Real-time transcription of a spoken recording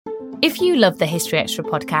If you love the History Extra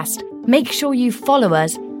podcast, make sure you follow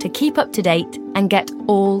us to keep up to date and get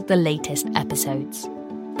all the latest episodes.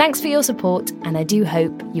 Thanks for your support, and I do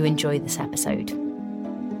hope you enjoy this episode.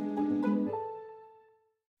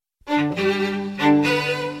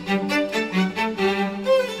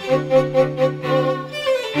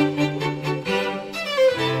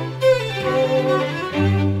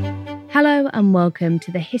 Hello and welcome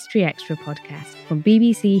to the History Extra podcast from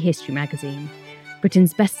BBC History Magazine,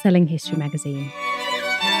 Britain's best-selling history magazine.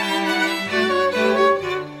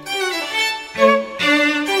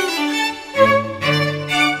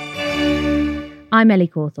 I'm Ellie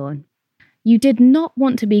Cawthorne. You did not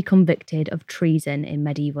want to be convicted of treason in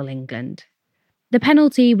medieval England. The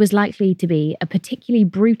penalty was likely to be a particularly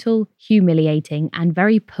brutal, humiliating, and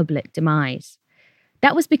very public demise.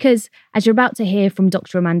 That was because, as you're about to hear from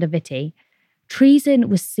Dr. Amanda Vitti, treason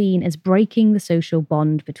was seen as breaking the social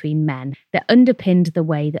bond between men that underpinned the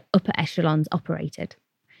way that upper echelons operated.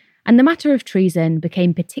 And the matter of treason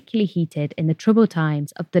became particularly heated in the troubled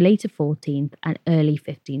times of the later 14th and early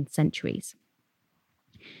 15th centuries.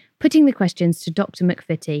 Putting the questions to Dr.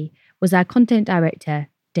 McVitie was our content director,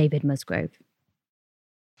 David Musgrove.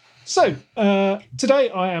 So,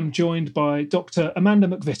 today I am joined by Dr. Amanda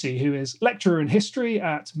McVitie, who is lecturer in history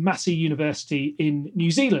at Massey University in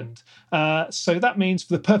New Zealand. So that means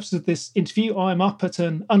for the purpose of this interview, I'm up at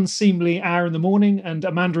an unseemly hour in the morning and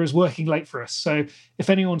Amanda is working late for us. So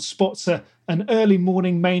if anyone spots an early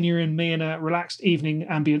morning mania in me and a relaxed evening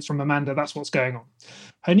ambience from Amanda, that's what's going on.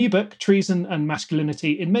 Her new book, Treason and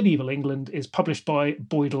Masculinity in Medieval England, is published by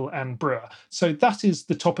Boydell and Brewer. So that is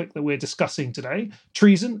the topic that we're discussing today,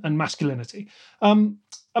 treason and masculinity.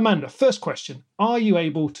 Amanda, first question. Are you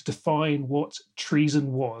able to define what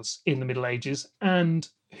treason was in the Middle Ages and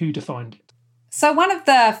who defined it? So one of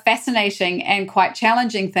the fascinating and quite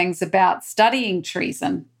challenging things about studying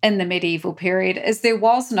treason in the medieval period is there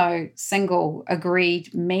was no single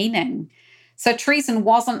agreed meaning. So treason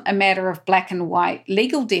wasn't a matter of black and white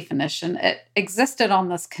legal definition. It existed on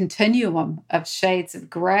this continuum of shades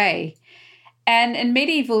of grey. And in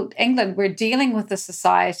medieval England, we're dealing with a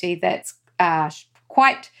society that's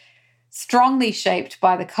quite strongly shaped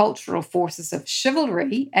by the cultural forces of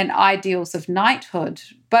chivalry and ideals of knighthood,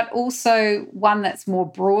 but also one that's more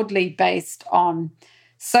broadly based on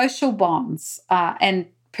social bonds and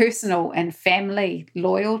personal and family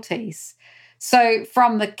loyalties. So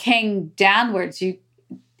from the king downwards,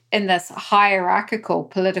 in this hierarchical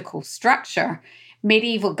political structure,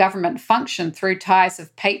 medieval government functioned through ties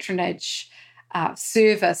of patronage,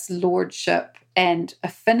 service, lordship, and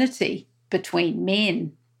affinity between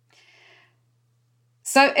men.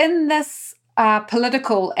 So in this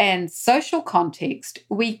political and social context,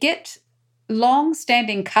 we get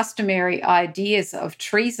long-standing customary ideas of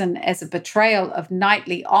treason as a betrayal of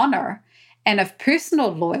knightly honour and of personal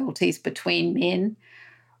loyalties between men,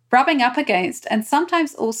 rubbing up against and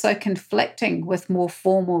sometimes also conflicting with more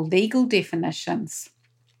formal legal definitions.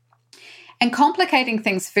 And complicating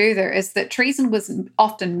things further is that treason was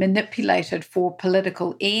often manipulated for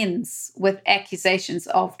political ends, with accusations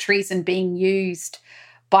of treason being used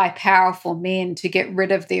by powerful men to get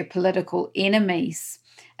rid of their political enemies.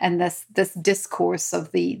 And this discourse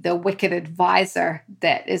of the wicked advisor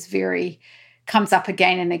that comes up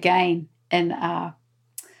again and again in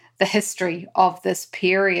the history of this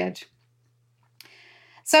period.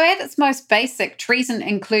 So at its most basic, treason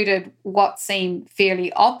included what seemed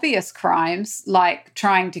fairly obvious crimes like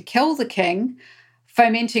trying to kill the king,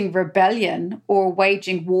 fomenting rebellion, or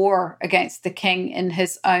waging war against the king in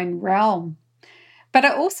his own realm. But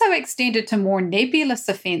it also extended to more nebulous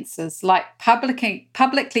offences like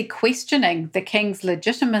publicly questioning the king's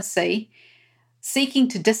legitimacy, seeking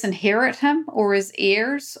to disinherit him or his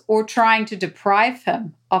heirs, or trying to deprive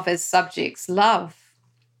him of his subjects' love.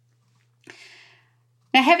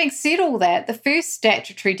 Now, having said all that, the first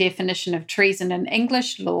statutory definition of treason in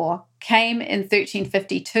English law came in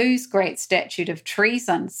 1352's Great Statute of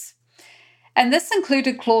Treasons. And this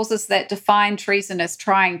included clauses that defined treason as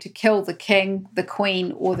trying to kill the king, the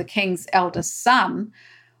queen, or the king's eldest son,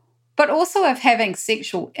 but also of having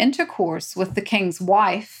sexual intercourse with the king's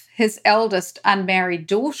wife, his eldest unmarried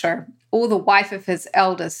daughter, or the wife of his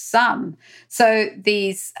eldest son. So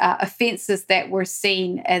these offences that were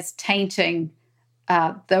seen as tainting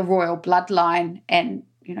the royal bloodline and,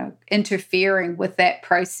 interfering with that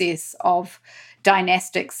process of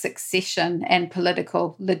dynastic succession and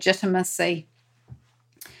political legitimacy.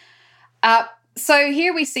 So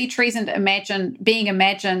here we see treason being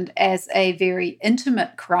imagined as a very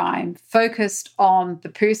intimate crime focused on the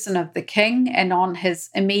person of the king and on his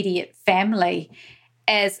immediate family,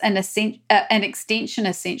 as an extension,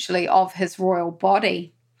 essentially, of his royal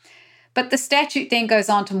body. But the statute then goes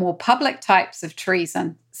on to more public types of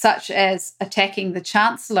treason, such as attacking the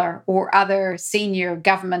Chancellor or other senior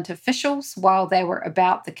government officials while they were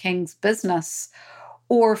about the king's business,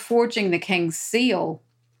 or forging the king's seal.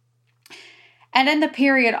 And in the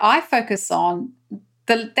period I focus on,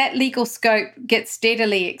 that legal scope gets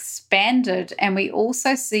steadily expanded, and we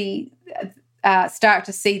also start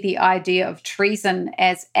to see the idea of treason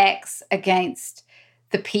as acts against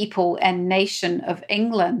the people and nation of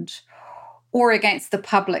England, or against the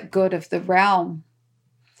public good of the realm.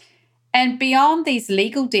 And beyond these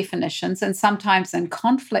legal definitions, and sometimes in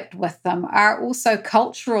conflict with them, are also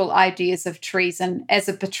cultural ideas of treason as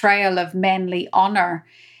a betrayal of manly honour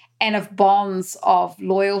and of bonds of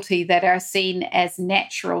loyalty that are seen as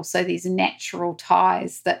natural. So these natural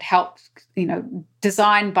ties that help,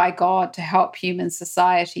 designed by God to help human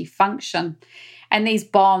society function. And these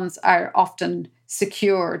bonds are often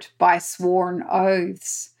secured by sworn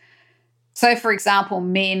oaths. So, for example,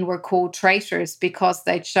 men were called traitors because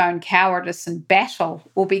they'd shown cowardice in battle,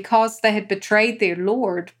 or because they had betrayed their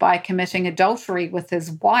lord by committing adultery with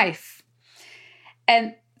his wife.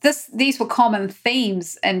 And these were common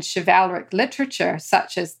themes in chivalric literature,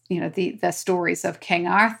 such as the stories of King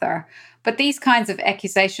Arthur. But these kinds of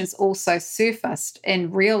accusations also surfaced in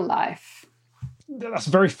real life. That's a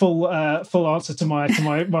very full answer to my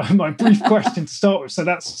brief question to start with. So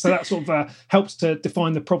that sort of helps to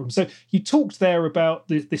define the problem. So you talked there about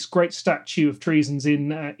this great statute of treasons in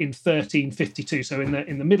 1352. So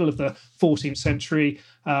in the middle of the 14th century,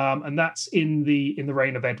 and that's in the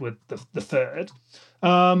reign of Edward III.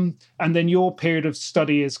 And then your period of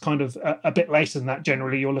study is kind of a bit later than that.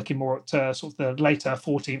 Generally, you're looking more at sort of the later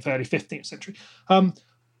 14th, early 15th century.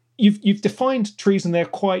 You've defined treason there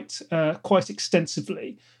quite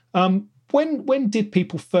extensively. When did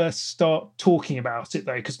people first start talking about it,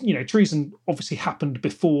 though? Because treason obviously happened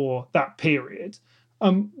before that period.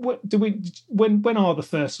 When are the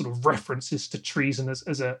first sort of references to treason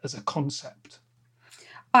as a concept?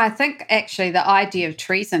 I think actually the idea of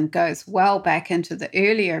treason goes well back into the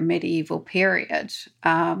earlier medieval period.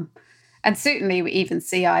 And certainly we even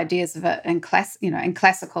see ideas of it in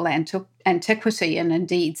classical antiquity, and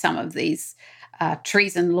indeed some of these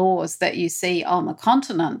treason laws that you see on the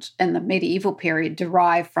continent in the medieval period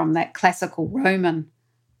derive from that classical Roman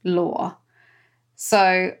law.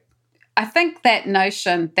 So I think that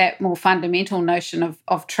notion, that more fundamental notion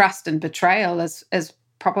of trust and betrayal is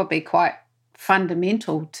probably quite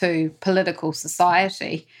fundamental to political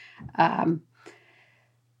society.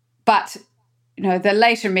 But the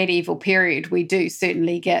later medieval period, we do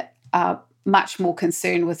certainly get much more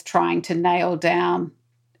concerned with trying to nail down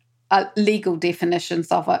legal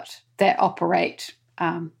definitions of it that operate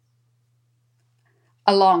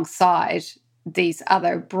alongside these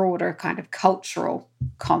other broader kind of cultural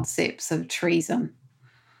concepts of treason.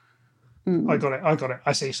 I got it.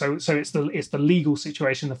 I see. So it's the legal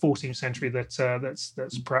situation in the 14th century that's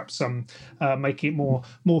perhaps making it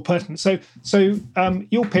more pertinent. So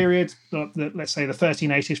your period, let's say the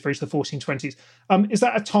 1380s through to the 1420s, is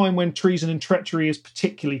that a time when treason and treachery is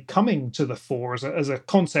particularly coming to the fore as a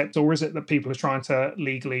concept, or is it that people are trying to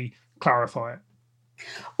legally clarify it?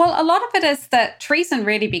 Well, a lot of it is that treason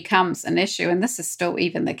really becomes an issue, and this is still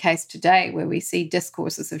even the case today, where we see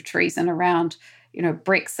discourses of treason around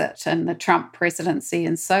Brexit and the Trump presidency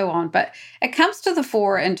and so on. But it comes to the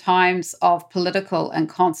fore in times of political and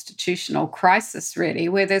constitutional crisis, really,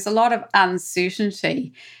 where there's a lot of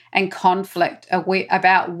uncertainty and conflict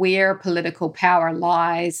about where political power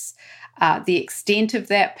lies, the extent of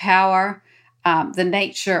that power, the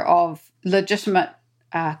nature of legitimate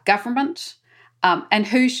government, and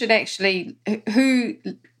who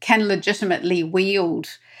can legitimately wield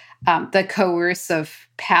the coercive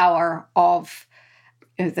power of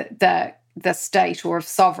the state or of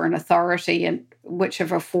sovereign authority, in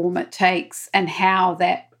whichever form it takes, and how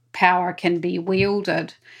that power can be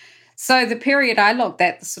wielded. So the period I looked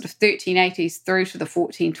at, the sort of 1380s through to the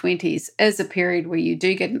 1420s, is a period where you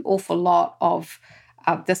do get an awful lot of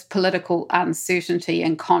this political uncertainty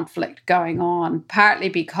and conflict going on, partly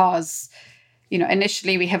because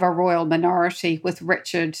initially we have a royal minority with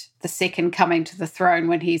Richard II coming to the throne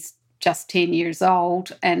when he's just 10 years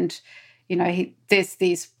old, and there's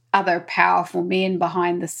these other powerful men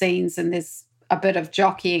behind the scenes, and there's a bit of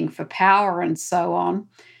jockeying for power and so on.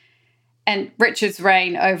 And Richard's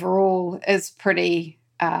reign overall is pretty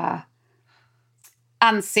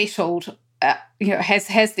unsettled.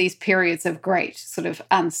 Has these periods of great sort of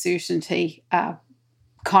uncertainty,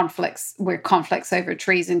 conflicts over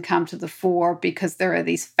treason come to the fore because there are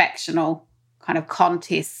these factional kind of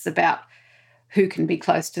contests about who can be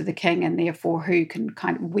close to the king and therefore who can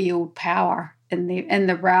kind of wield power in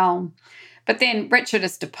the realm. But then Richard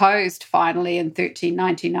is deposed finally in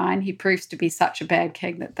 1399. He proves to be such a bad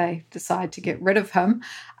king that they decide to get rid of him.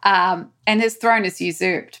 And his throne is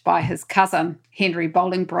usurped by his cousin, Henry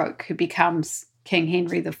Bolingbroke, who becomes King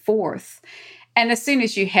Henry IV. And as soon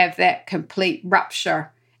as you have that complete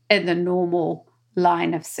rupture in the normal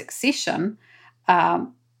line of succession,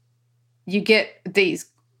 you get these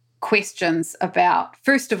questions about,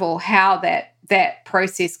 first of all, how that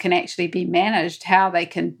process can actually be managed, how they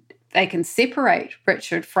can separate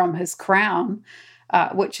Richard from his crown,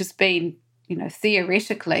 which has been,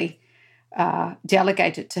 theoretically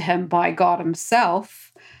delegated to him by God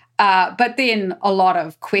himself. But then a lot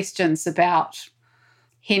of questions about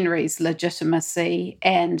Henry's legitimacy,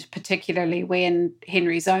 and particularly when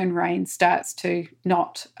Henry's own reign starts to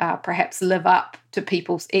not perhaps live up to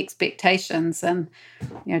people's expectations, and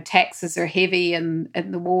taxes are heavy and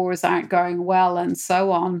the wars aren't going well and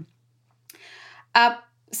so on.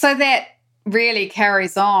 So that really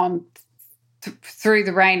carries on through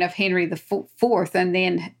the reign of Henry IV and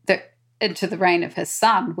then into the reign of his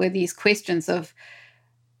son, where these questions of,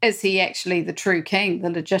 is he actually the true king, the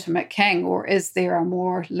legitimate king, or is there a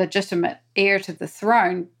more legitimate heir to the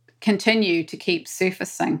throne, continue to keep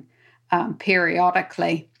surfacing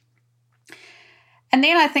periodically. And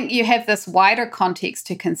then I think you have this wider context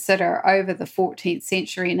to consider over the 14th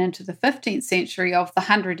century and into the 15th century of the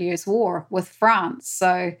 100 Years' War with France.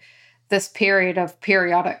 So this period of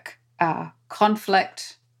periodic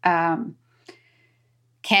conflict,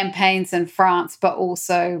 campaigns in France, but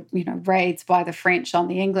also, raids by the French on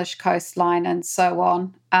the English coastline and so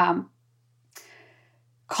on.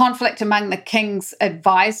 Conflict among the king's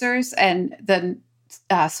advisors and the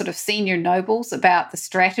sort of senior nobles about the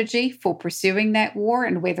strategy for pursuing that war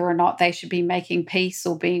and whether or not they should be making peace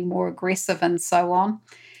or being more aggressive and so on.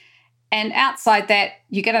 And outside that,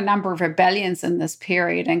 you get a number of rebellions in this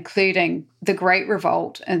period, including the Great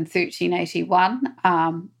Revolt in 1381,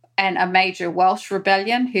 and a major Welsh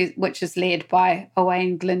rebellion, which is led by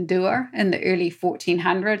Owain Glyndŵr in the early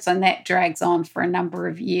 1400s, and that drags on for a number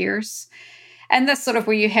of years. And this sort of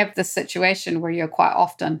where you have this situation where you're quite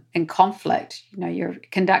often in conflict, you're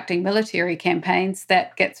conducting military campaigns,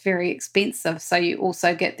 that gets very expensive. So you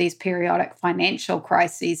also get these periodic financial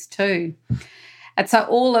crises too. And so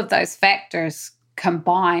all of those factors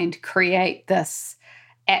combined create this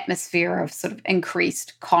atmosphere of sort of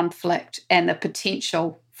increased conflict and the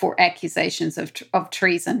potential for accusations of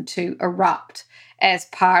treason to erupt as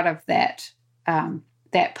part of that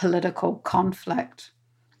political conflict.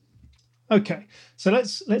 Okay, so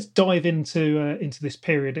let's dive into this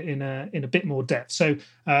period in a bit more depth. So,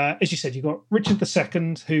 as you said, you've got Richard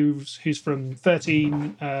II, who's from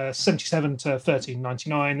 1377 to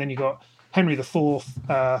 1399. Then you've got Henry IV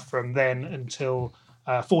from then until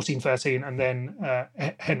 1413, and then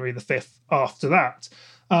Henry V after that.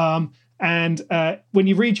 And when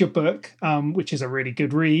you read your book, which is a really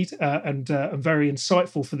good read and very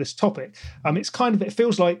insightful for this topic, it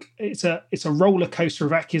feels like it's a roller coaster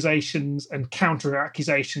of accusations and counter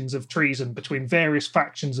accusations of treason between various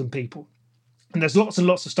factions and people. And there's lots and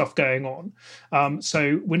lots of stuff going on.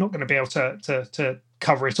 So we're not going to be able to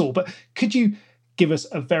cover it all. But could you give us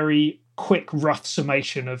a very quick, rough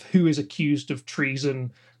summation of who is accused of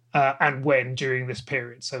treason and when during this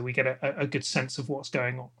period, so we get a good sense of what's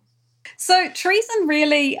going on? So treason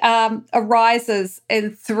really arises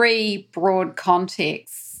in three broad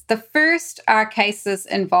contexts. The first are cases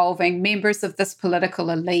involving members of this political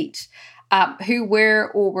elite who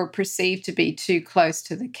were or were perceived to be too close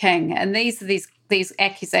to the king. And these are these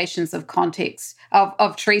accusations of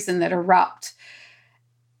treason that erupt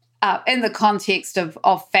in the context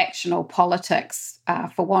of factional politics,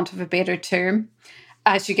 for want of a better term,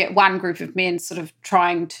 as you get one group of men sort of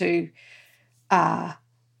trying to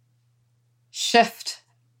shift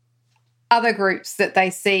other groups that they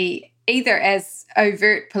see either as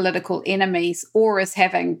overt political enemies or as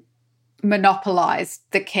having monopolized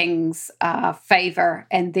the king's favour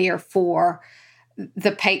and therefore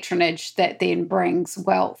the patronage that then brings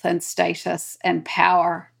wealth and status and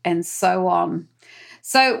power and so on.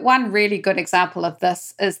 So one really good example of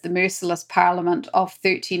this is the Merciless Parliament of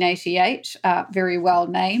 1388, very well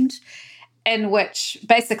named, in which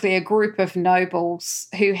basically a group of nobles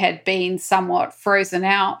who had been somewhat frozen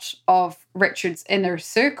out of Richard's inner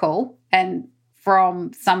circle and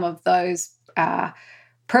from some of those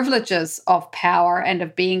privileges of power and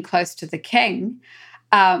of being close to the king,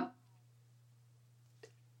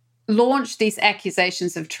 launched these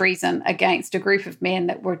accusations of treason against a group of men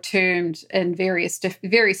that were termed in very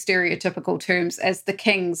stereotypical terms as the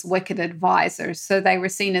king's wicked advisors. So they were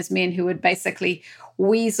seen as men who had basically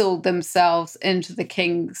weaseled themselves into the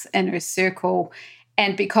king's inner circle.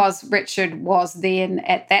 And because Richard was then,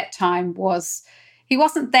 at that time, he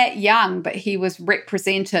wasn't that young, but he was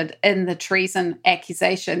represented in the treason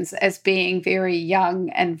accusations as being very young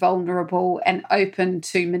and vulnerable and open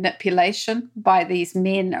to manipulation by these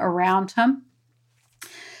men around him.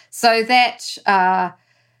 So that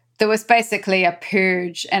there was basically a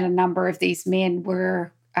purge, and a number of these men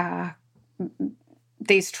were,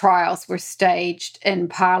 these trials were staged in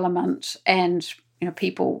Parliament, and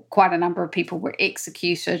quite a number of people were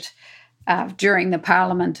executed during the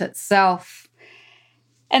Parliament itself.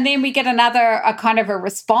 And then we get a kind of a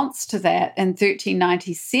response to that in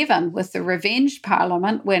 1397 with the Revenge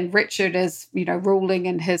Parliament, when Richard is, ruling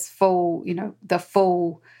in his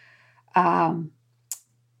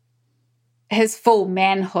his full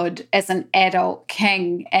manhood as an adult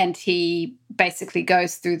king, and he basically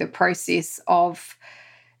goes through the process of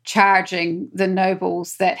charging the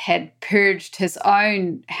nobles that had purged his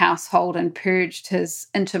own household and purged his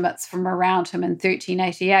intimates from around him in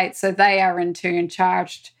 1388. So they are in turn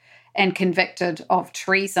charged and convicted of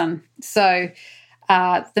treason. So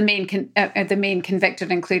the men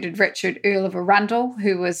convicted included Richard, Earl of Arundel,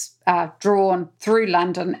 who was drawn through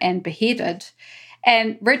London and beheaded,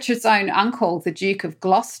 and Richard's own uncle, the Duke of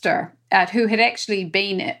Gloucester, who had actually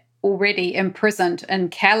been already imprisoned in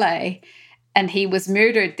Calais, and he was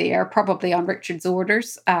murdered there, probably on Richard's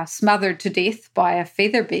orders, smothered to death by a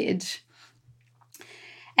feather bed.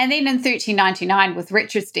 And then in 1399, with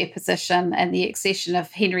Richard's deposition and the accession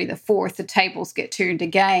of Henry IV, the tables get turned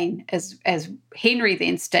again as Henry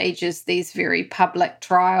then stages these very public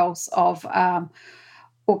trials of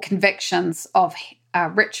or convictions of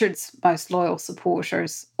Richard's most loyal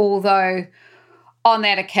supporters. Although on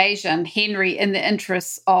that occasion, Henry, in the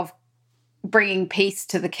interests of bringing peace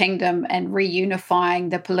to the kingdom and reunifying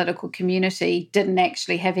the political community, didn't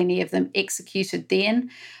actually have any of them executed then,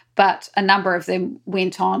 but a number of them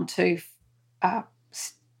went on to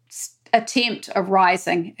attempt a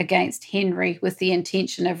rising against Henry with the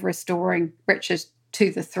intention of restoring Richard to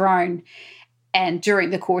the throne. And during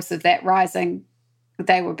the course of that rising,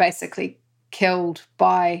 they were basically killed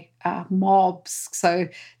by mobs. So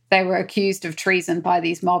they were accused of treason by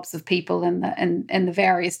these mobs of people in the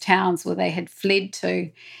various towns where they had fled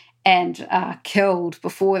to, and killed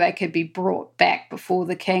before they could be brought back before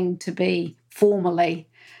the king to be formally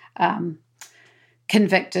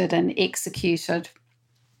convicted and executed.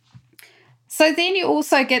 So then you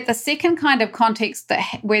also get the second kind of context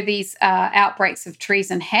where these outbreaks of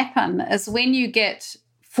treason happen is when you get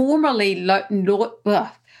formerly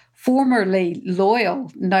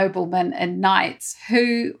loyal noblemen and knights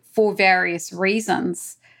who, for various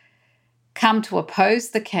reasons, come to oppose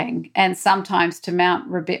the king and sometimes to mount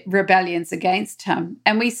rebellions against him.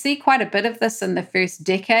 And we see quite a bit of this in the first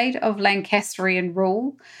decade of Lancastrian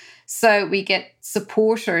rule. So we get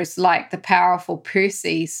supporters like the powerful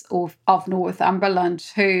Percys of Northumberland,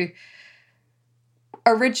 who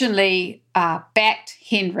originally backed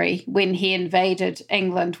Henry when he invaded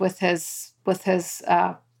England with his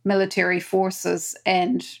military forces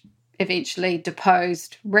and eventually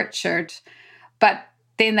deposed Richard. But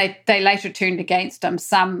then they later turned against him.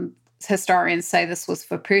 Some historians say this was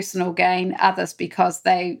for personal gain, others because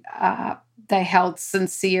they held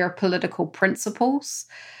sincere political principles.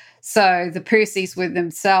 So the Percys were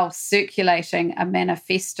themselves circulating a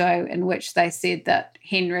manifesto in which they said that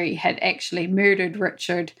Henry had actually murdered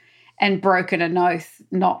Richard and broken an oath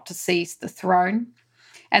not to seize the throne.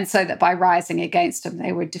 And so that by rising against him,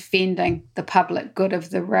 they were defending the public good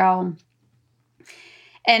of the realm.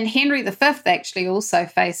 And Henry V actually also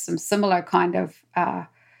faced some similar kind of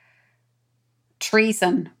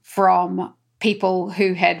treason from people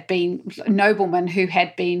who had been noblemen who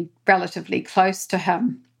had been relatively close to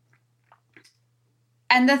him.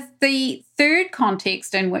 And the third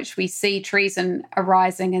context in which we see treason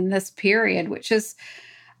arising in this period, which is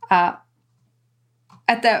at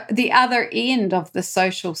the other end of the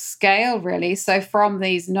social scale, really. So from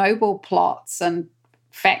these noble plots and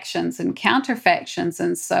factions and counterfactions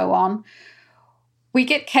and so on, we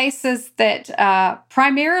get cases that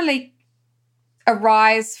primarily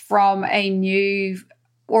arise from a new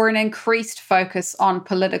or an increased focus on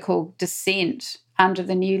political dissent under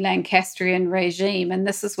the new Lancastrian regime. And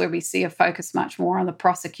this is where we see a focus much more on the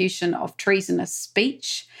prosecution of treasonous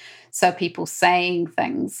speech. So people saying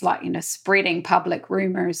things like, spreading public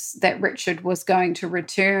rumors that Richard was going to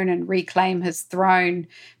return and reclaim his throne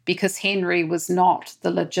because Henry was not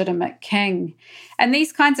the legitimate king. And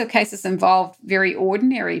these kinds of cases involved very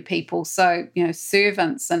ordinary people, so,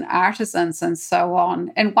 servants and artisans and so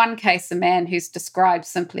on. In one case, a man who's described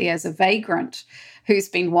simply as a vagrant who's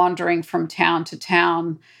been wandering from town to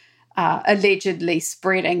town, allegedly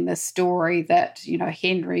spreading the story that,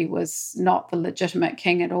 Henry was not the legitimate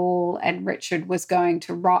king at all, and Richard was going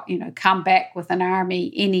to, come back with an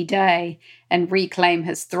army any day and reclaim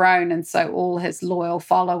his throne. And so all his loyal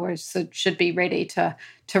followers should be ready to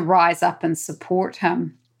rise up and support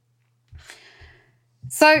him.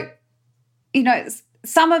 So,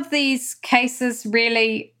 some of these cases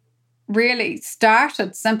really, really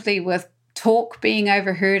started simply with talk being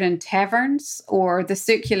overheard in taverns or the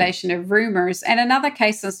circulation of rumours, and in other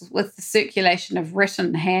cases with the circulation of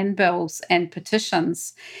written handbills and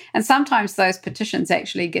petitions. And sometimes those petitions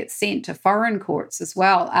actually get sent to foreign courts as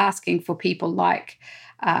well, asking for people like,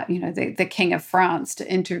 the King of France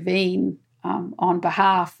to intervene on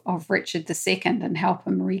behalf of Richard II and help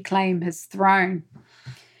him reclaim his throne.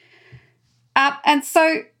 And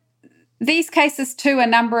so these cases too, a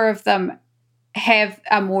number of them have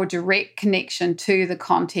a more direct connection to the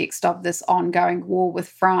context of this ongoing war with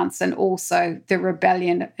France and also the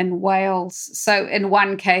rebellion in Wales. So in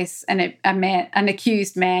one case, an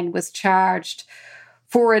accused man was charged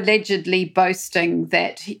for allegedly boasting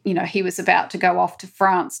that, he was about to go off to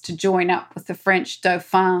France to join up with the French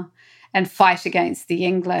Dauphin and fight against the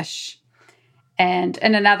English. And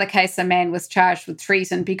in another case, a man was charged with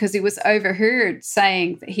treason because he was overheard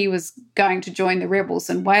saying that he was going to join the rebels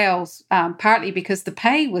in Wales, partly because the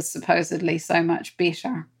pay was supposedly so much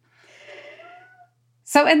better.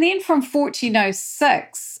 And then from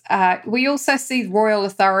 1406, we also see royal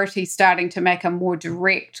authority starting to make a more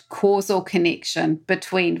direct causal connection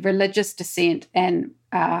between religious dissent and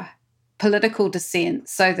political dissent,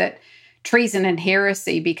 so that treason and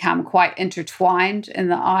heresy become quite intertwined in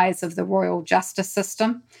the eyes of the royal justice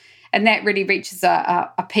system. And that really reaches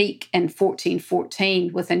a peak in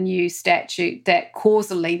 1414 with a new statute that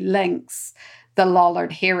causally links the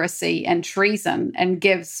Lollard heresy and treason and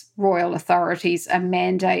gives royal authorities a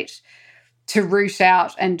mandate to root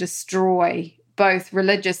out and destroy both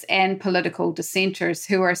religious and political dissenters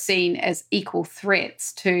who are seen as equal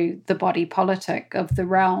threats to the body politic of the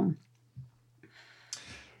realm.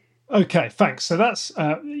 Okay, thanks. So that's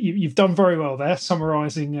you've done very well there,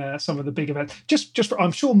 summarising some of the big events.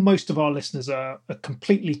 I'm sure most of our listeners are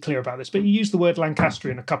completely clear about this, but you used the word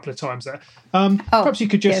Lancastrian a couple of times there. Perhaps you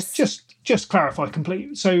could just clarify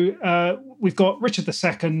completely. So we've got Richard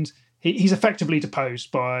II. He's effectively deposed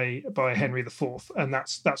by Henry IV, and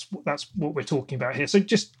that's what we're talking about here. So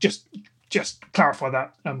just clarify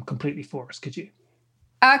that completely for us, could you?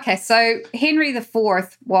 Okay, so Henry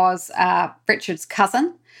IV was Richard's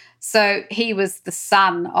cousin. So he was the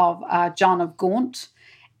son of John of Gaunt,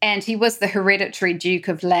 and he was the hereditary Duke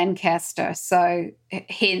of Lancaster. So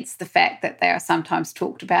hence the fact that they are sometimes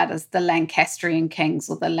talked about as the Lancastrian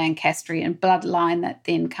kings or the Lancastrian bloodline that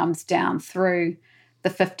then comes down through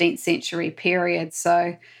the 15th century period.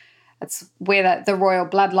 So it's where the royal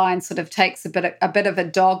bloodline sort of takes a bit of a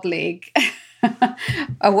dog leg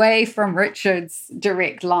away from Richard's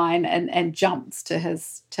direct line and jumps to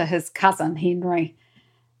his cousin Henry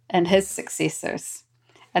and his successors.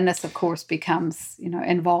 And this, of course, becomes,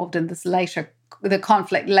 involved in the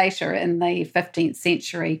conflict later in the 15th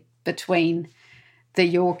century between the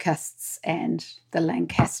Yorkists and the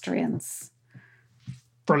Lancastrians.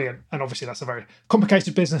 Brilliant. And obviously that's a very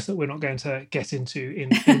complicated business that we're not going to get into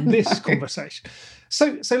in this conversation.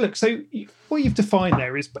 So what you've defined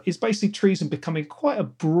there is basically treason becoming quite a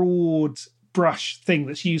broad brush thing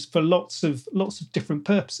that's used for lots of different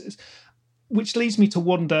purposes, which leads me to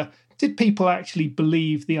wonder, did people actually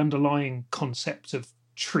believe the underlying concept of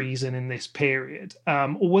treason in this period?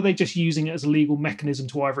 Or were they just using it as a legal mechanism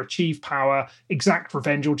to either achieve power, exact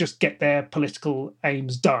revenge, or just get their political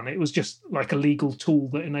aims done? It was just like a legal tool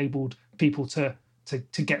that enabled people to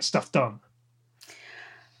get stuff done.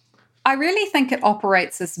 I really think it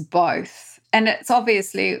operates as both. And it's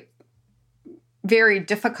obviously very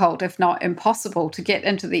difficult, if not impossible, to get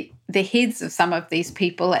into the heads of some of these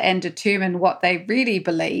people and determine what they really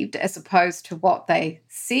believed as opposed to what they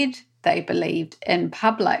said they believed in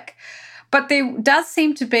public. But there does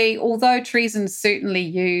seem to be, although treason is certainly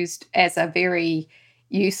used as a very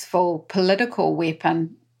useful political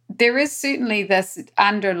weapon, there is certainly this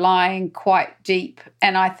underlying quite deep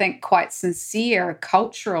and I think quite sincere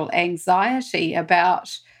cultural anxiety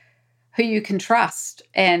about who you can trust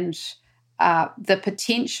and the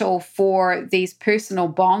potential for these personal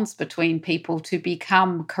bonds between people to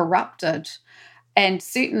become corrupted. And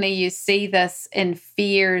certainly you see this in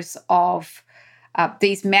fears of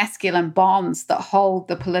these masculine bonds that hold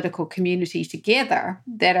the political community together,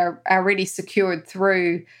 that are really secured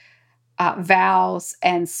through vows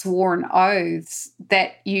and sworn oaths,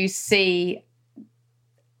 that you see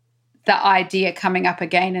the idea coming up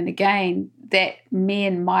again and again that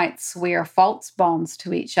men might swear false bonds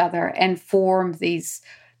to each other and form these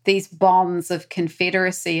bonds of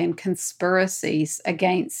confederacy and conspiracies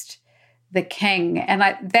against the king. And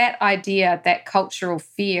that idea, that cultural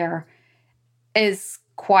fear, is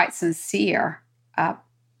quite sincere,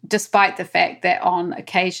 despite the fact that on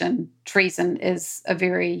occasion treason is a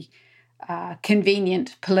very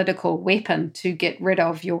convenient political weapon to get rid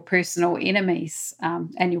of your personal enemies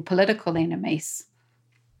and your political enemies.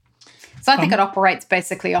 So I think it operates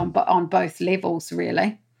basically on both levels,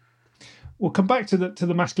 really. We'll come back to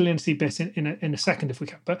the masculinity bit in a second if we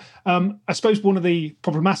can. But I suppose one of the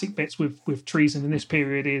problematic bits with treason in this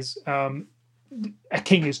period is a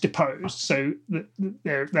king is deposed. So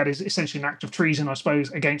that is essentially an act of treason, I suppose,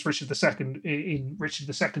 against Richard II in Richard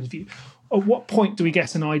II's view. At what point do we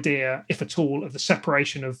get an idea, if at all, of the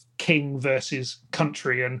separation of king versus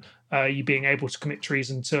country and you being able to commit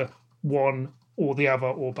treason to one or the other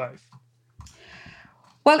or both?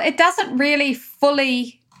 Well, it doesn't really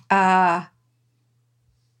fully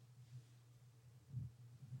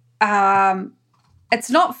it's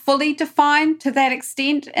not fully defined to that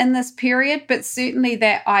extent in this period, but certainly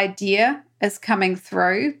that idea is coming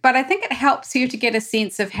through. But I think it helps you to get a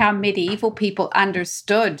sense of how medieval people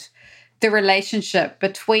understood the relationship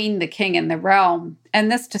between the king and the realm. And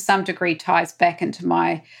this, to some degree, ties back into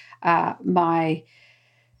my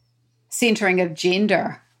centering of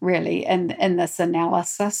gender, really, in this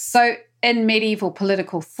analysis. So in medieval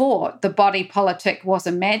political thought, the body politic was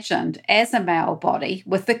imagined as a male body,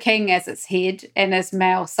 with the king as its head and as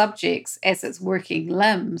male subjects as its working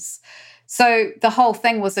limbs. So the whole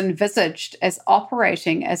thing was envisaged as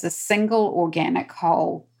operating as a single organic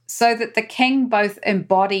whole, so that the king both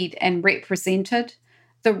embodied and represented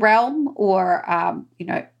the realm, or,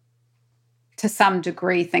 to some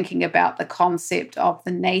degree, thinking about the concept of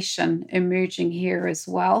the nation emerging here as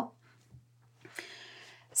well.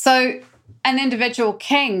 So an individual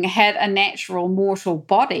king had a natural mortal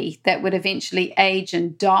body that would eventually age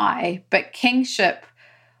and die, but kingship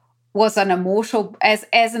was an immortal, as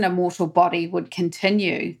an immortal body would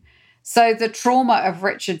continue. So the trauma of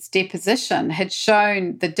Richard's deposition had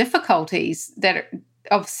shown the difficulties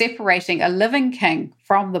of separating a living king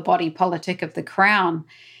from the body politic of the crown.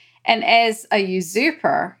 And as a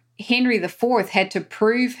usurper, Henry IV had to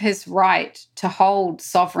prove his right to hold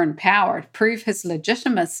sovereign power, prove his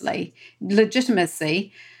legitimacy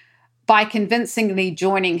by convincingly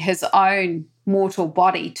joining his own mortal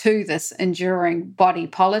body to this enduring body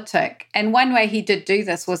politic. And one way he did do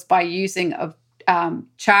this was by using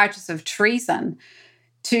charges of treason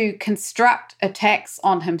to construct attacks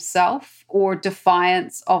on himself or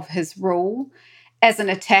defiance of his rule as an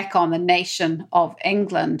attack on the nation of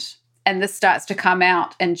England. And this starts to come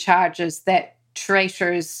out in charges that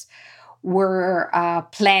traitors were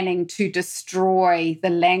planning to destroy the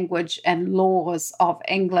language and laws of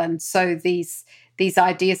England. So these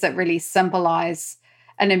ideas that really symbolize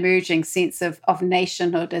an emerging sense of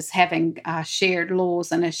nationhood as having shared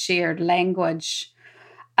laws and a shared language.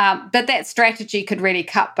 But that strategy could really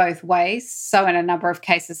cut both ways. So in a number of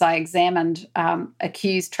cases I examined,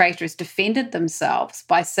 accused traitors defended themselves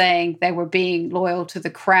by saying they were being loyal to the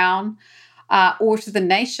crown or to the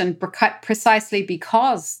nation precisely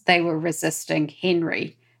because they were resisting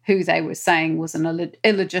Henry, who they were saying was an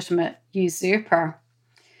illegitimate usurper.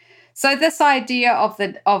 So this idea of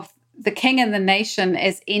the king and the nation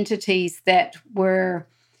as entities that were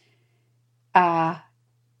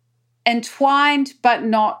entwined but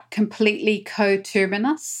not completely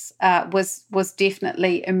coterminous was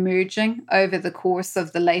definitely emerging over the course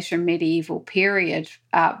of the later medieval period.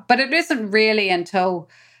 But it isn't really until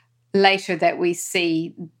later that we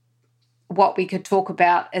see what we could talk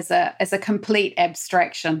about as a complete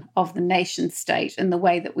abstraction of the nation state in the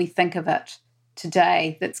way that we think of it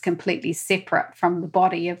today, that's completely separate from the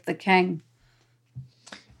body of the king.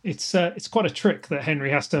 It's quite a trick that Henry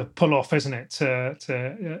has to pull off, isn't it,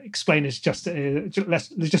 to explain his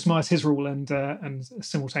legitimize his rule and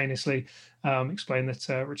simultaneously explain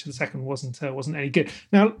that Richard II wasn't any good.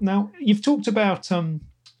 Now you've talked about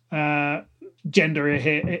gender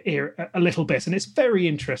here a little bit, and it's very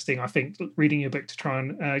interesting, I think, reading your book to try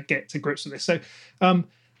and get to grips with this. So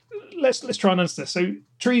let's try and understand this. So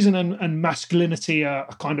treason and masculinity are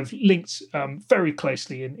kind of linked very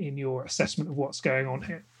closely in your assessment of what's going on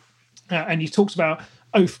here. And you talked about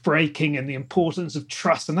oath breaking and the importance of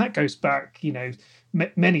trust, and that goes back,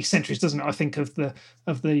 many centuries, doesn't it? I think of the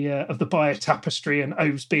Bayeux Tapestry and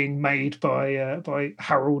oaths being made by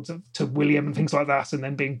Harold to William and things like that, and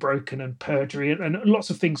then being broken, and perjury, and lots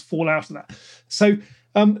of things fall out of that. So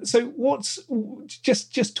what's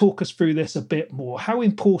just talk us through this a bit more. How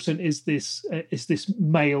important is this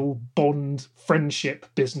male bond friendship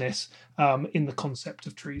business in the concept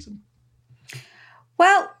of treason?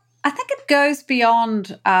 Well, I think it goes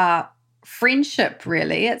beyond friendship,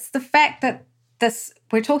 really. It's the fact that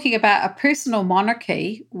we're talking about a personal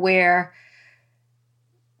monarchy where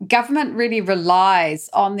government really relies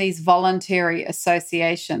on these voluntary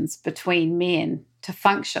associations between men to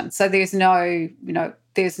function. So there's no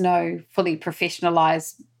fully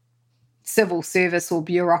professionalized civil service or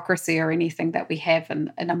bureaucracy or anything that we have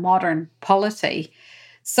in a modern polity.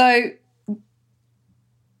 So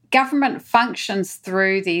government functions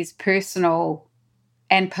through these personal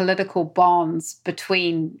and political bonds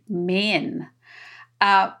between men.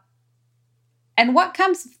 And what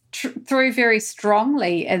comes through very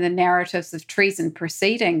strongly in the narratives of treason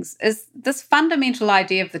proceedings is this fundamental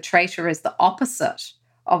idea of the traitor as the opposite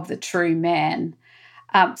of the true man.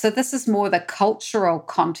 So this is more the cultural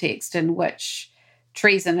context in which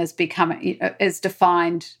treason is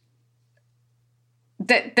defined,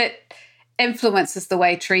 that influences the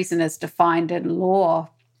way treason is defined in law.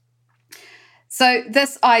 So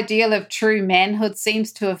this ideal of true manhood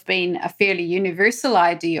seems to have been a fairly universal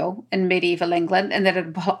ideal in medieval England, and that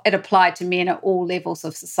it applied to men at all levels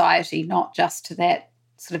of society, not just to that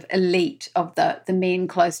sort of elite of the men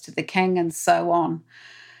close to the king and so on.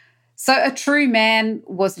 So a true man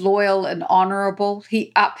was loyal and honourable.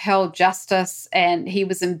 He upheld justice and he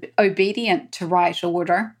was obedient to right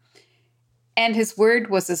order. And his word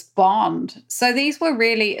was his bond. So these were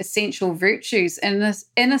really essential virtues in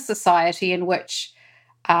a society in which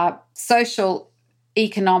social,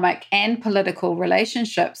 economic, and political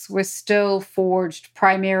relationships were still forged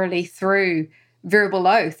primarily through verbal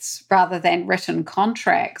oaths rather than written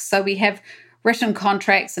contracts. So we have written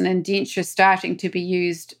contracts and indentures starting to be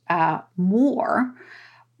used more,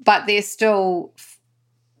 but they're still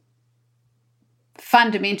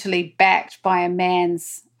fundamentally backed by a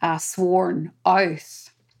man's sworn oath.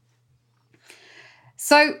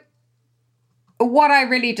 So what I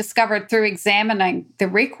really discovered through examining the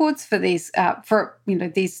records for these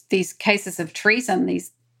these cases of treason,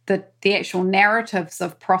 the actual narratives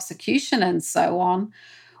of prosecution and so on,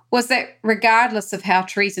 was that regardless of how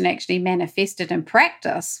treason actually manifested in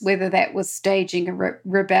practice, whether that was staging a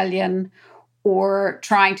rebellion or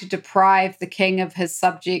trying to deprive the king of his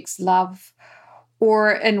subjects' love,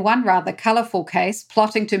 or in one rather colourful case,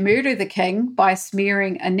 plotting to murder the king by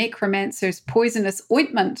smearing a necromancer's poisonous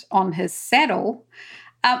ointment on his saddle,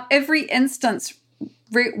 every instance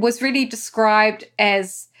was really described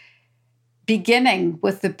as beginning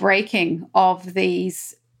with the breaking of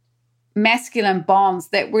these masculine bonds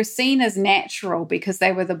that were seen as natural because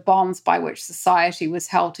they were the bonds by which society was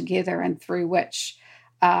held together and through which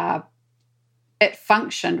it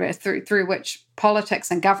functioned, or through which politics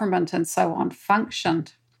and government and so on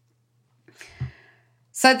functioned.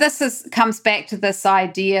 So this comes back to this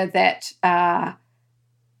idea that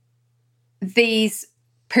these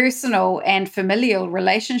personal and familial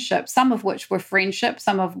relationships, some of which were friendship,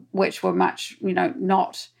 some of which were much,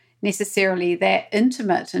 not necessarily that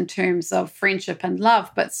intimate in terms of friendship and love,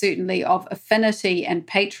 but certainly of affinity and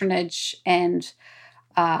patronage and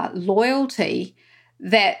loyalty,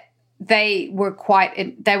 that they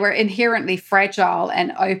were inherently fragile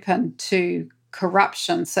and open to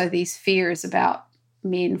corruption. So these fears about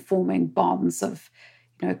men forming bonds of,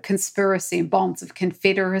 conspiracy and bonds of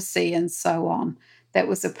confederacy and so on, that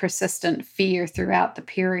was a persistent fear throughout the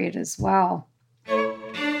period as well.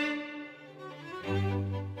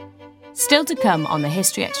 Still to come on the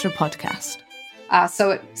History Extra podcast.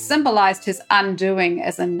 So it symbolized his undoing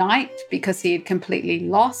as a knight because he had completely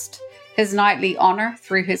lost his knightly honour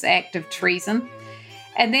through his act of treason.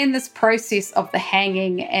 And then this process of the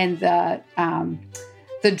hanging and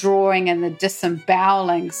the drawing and the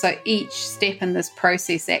disemboweling. So each step in this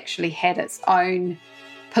process actually had its own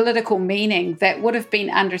political meaning that would have been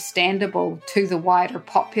understandable to the wider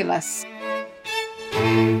populace.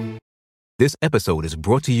 This episode is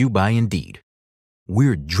brought to you by Indeed.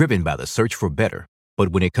 We're driven by the search for better, but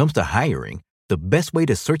when it comes to hiring, the best way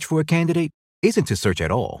to search for a candidate isn't to search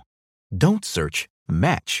at all. Don't search,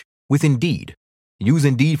 match with Indeed. Use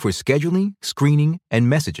Indeed for scheduling, screening,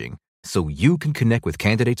 and messaging so you can connect with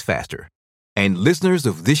candidates faster. And listeners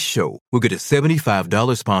of this show will get a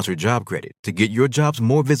 $75 sponsored job credit to get your jobs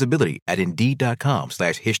more visibility at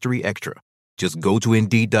Indeed.com/History Extra. Just go to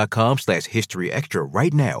Indeed.com/History Extra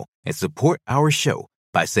right now and support our show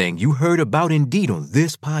by saying you heard about Indeed on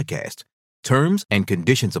this podcast. Terms and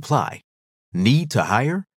conditions apply. Need to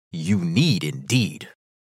hire? You need Indeed.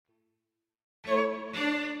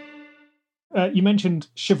 You mentioned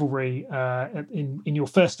chivalry in your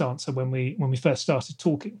first answer when we first started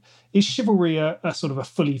talking. Is chivalry a sort of a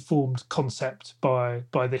fully formed concept by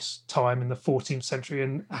this time in the 14th century,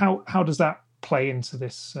 and how does that play into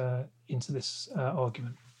this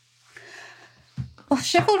argument? Well,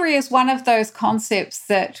 chivalry is one of those concepts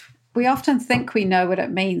that we often think we know what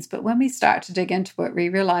it means, but when we start to dig into it, we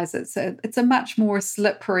realize it's a much more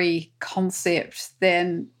slippery concept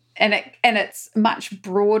than. And it's much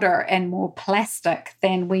broader and more plastic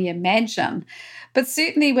than we imagine. But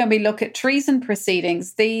certainly when we look at treason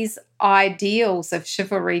proceedings, these ideals of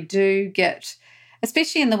chivalry do get,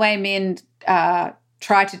 especially in the way men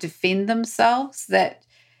try to defend themselves, that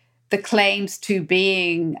the claims to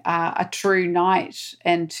being a true knight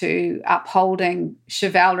and to upholding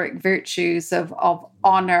chivalric virtues of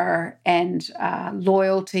honor and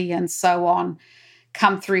loyalty and so on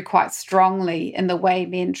come through quite strongly in the way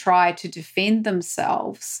men try to defend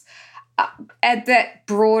themselves. At that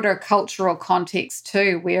broader cultural context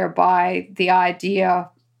too, whereby the idea,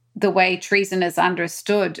 the way treason is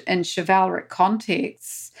understood in chivalric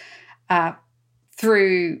contexts,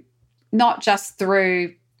 through not just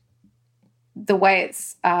through the way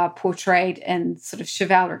it's portrayed in sort of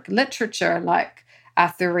chivalric literature like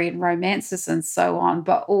Arthurian romances and so on,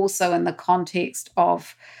 but also in the context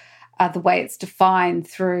of the way it's defined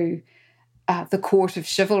through the court of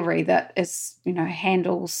chivalry that is,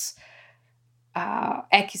 handles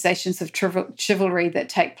accusations of chivalry that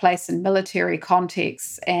take place in military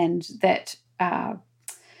contexts and that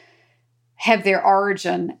have their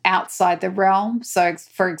origin outside the realm. So,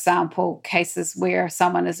 for example, cases where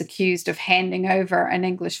someone is accused of handing over an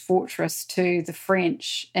English fortress to the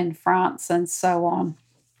French in France and so on.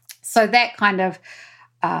 So that kind of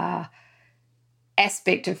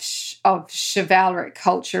aspect of chivalric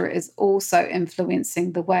culture is also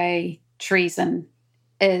influencing the way treason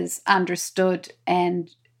is understood and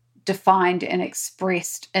defined and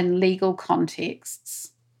expressed in legal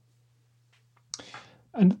contexts.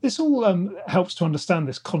 And this all helps to understand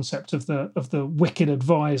this concept of the wicked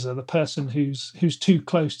advisor, the person who's too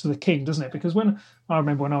close to the king, doesn't it? Because I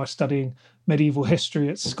remember when I was studying medieval history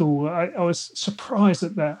at school, I was surprised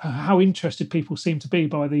at how interested people seemed to be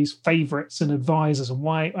by these favourites and advisors and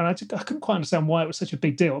why. And I couldn't quite understand why it was such a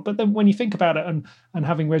big deal. But then when you think about it, and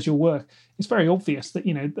having read your work, it's very obvious that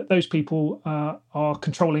that those people are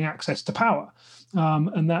controlling access to power.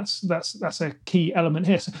 And that's a key element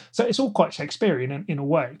here. So it's all quite Shakespearean in a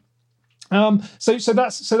way. So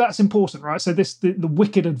that's important, right? So the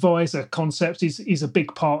wicked advisor concept is a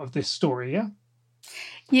big part of this story, yeah.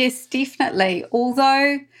 Yes, definitely.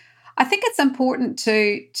 Although I think it's important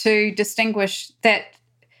to distinguish that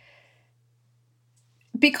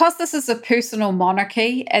because this is a personal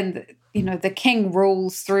monarchy and the king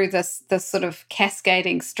rules through this sort of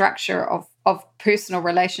cascading structure of personal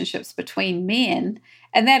relationships between men,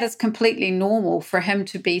 and that is completely normal for him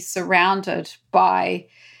to be surrounded by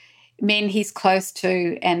men he's close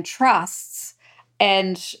to and trusts,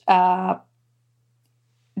 and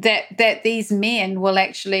that these men will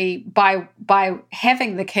actually, by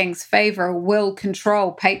having the king's favor, will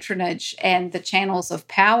control patronage and the channels of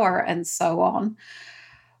power and so on.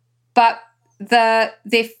 But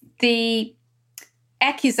the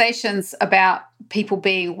accusations about people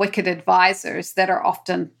being wicked advisors that are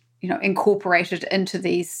often, incorporated into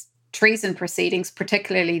these treason proceedings,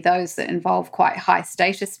 particularly those that involve quite high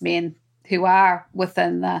status men who are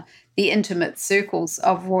within the intimate circles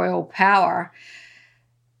of royal power,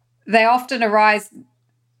 they often arise,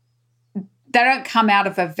 they don't come out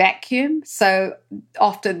of a vacuum. So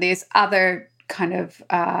often there's other kind of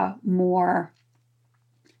more,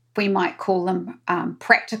 we might call them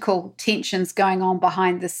practical tensions going on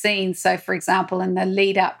behind the scenes. So, for example, in the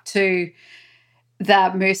lead up to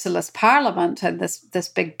the merciless parliament and this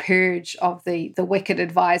big purge of the wicked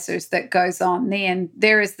advisors that goes on then,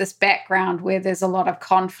 there is this background where there's a lot of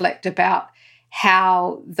conflict about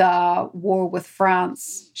how the war with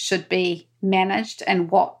France should be managed and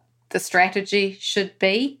what the strategy should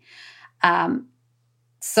be.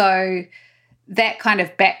 So that kind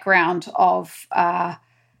of background of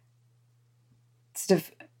sort of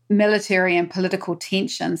military and political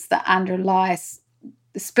tensions that underlie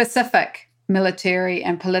specific military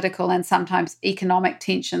and political and sometimes economic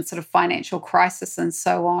tension, sort of financial crisis and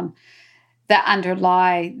so on, that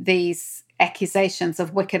underlie these accusations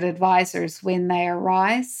of wicked advisors when they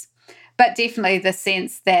arise. But definitely the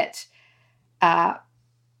sense that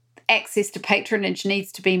access to patronage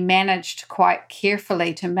needs to be managed quite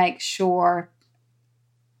carefully to make sure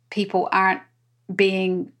people aren't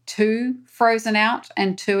being too frozen out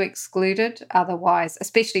and too excluded otherwise,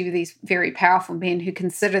 especially with these very powerful men who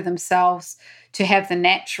consider themselves to have the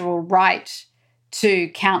natural right to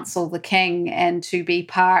counsel the king and to be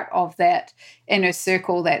part of that inner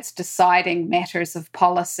circle that's deciding matters of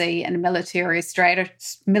policy and military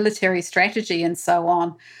strategy and so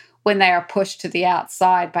on, when they are pushed to the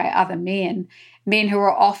outside by other men who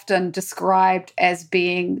are often described as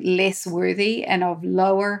being less worthy and of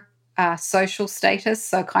lower social status,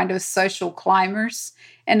 so kind of social climbers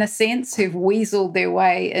in a sense, who've weaseled their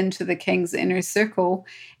way into the king's inner circle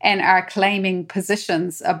and are claiming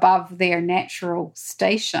positions above their natural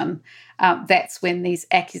station. That's when these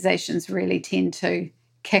accusations really tend to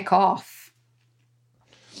kick off.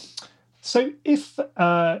 So if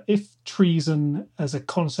treason as a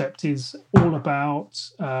concept is all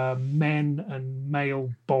about men and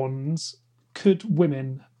male bonds, could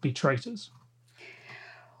women be traitors?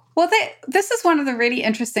 Well, this is one of the really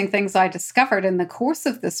interesting things I discovered in the course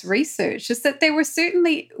of this research, is that there were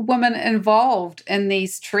certainly women involved in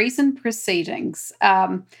these treason proceedings.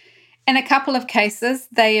 In a couple of cases,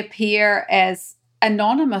 they appear as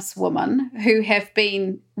anonymous women who have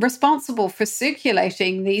been responsible for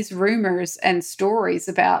circulating these rumors and stories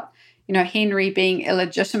about, Henry being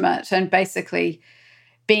illegitimate and basically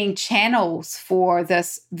being channels for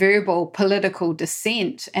this verbal political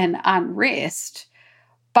dissent and unrest.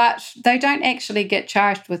 But they don't actually get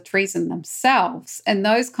charged with treason themselves. In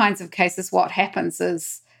those kinds of cases, what happens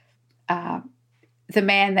is the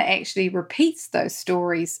man that actually repeats those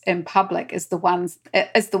stories in public is the one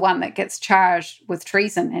that gets charged with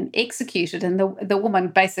treason and executed, and the woman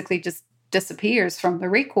basically just disappears from the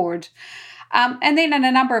record. And then in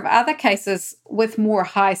a number of other cases with more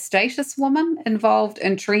high-status women involved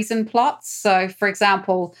in treason plots. So, for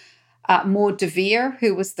example, Maud de Vere,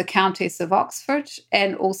 who was the Countess of Oxford,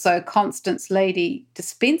 and also Constance Lady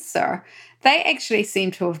Despencer, they actually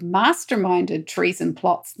seem to have masterminded treason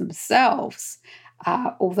plots themselves.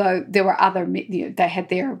 Although there were other, they had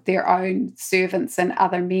their own servants and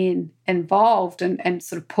other men involved and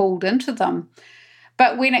sort of pulled into them.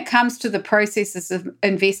 But when it comes to the processes of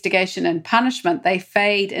investigation and punishment, they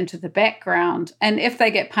fade into the background. And if they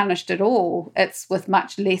get punished at all, it's with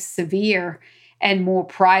much less severe and more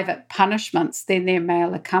private punishments than their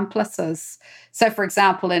male accomplices. So, for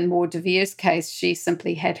example, in Maud de Vere's case, she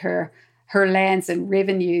simply had her lands and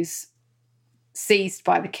revenues seized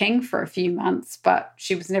by the king for a few months, but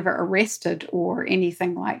she was never arrested or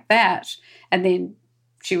anything like that. And then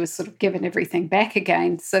she was sort of given everything back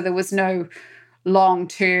again. So there was no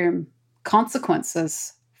long-term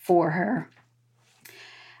consequences for her.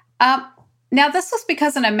 Now, this was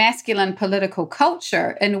because in a masculine political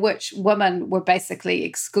culture in which women were basically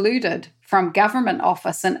excluded from government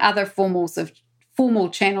office and other formal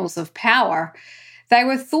channels of power, they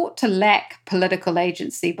were thought to lack political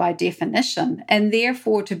agency by definition, and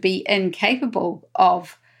therefore to be incapable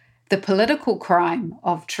of the political crime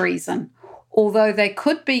of treason, although they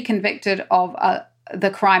could be convicted of the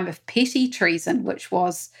crime of petty treason, which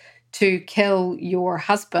was to kill your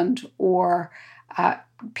husband, or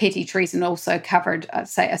petty treason also covered,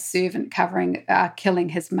 say, a servant killing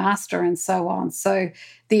his master and so on. So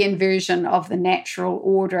the inversion of the natural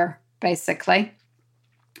order, basically.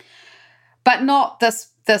 But not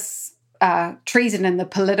this treason in the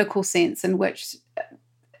political sense, in which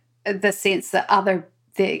the sense that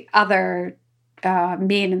the other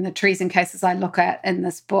men in the treason cases I look at in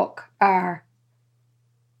this book are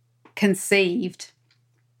conceived.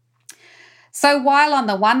 So while on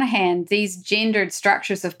the one hand, these gendered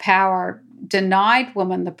structures of power denied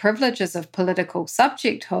women the privileges of political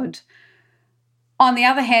subjecthood, on the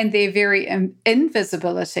other hand, their very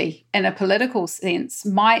invisibility in a political sense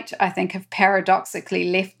might, I think, have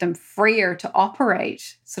paradoxically left them freer to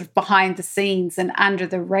operate sort of behind the scenes and under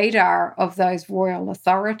the radar of those royal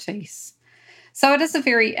authorities. So it is a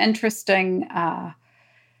very interesting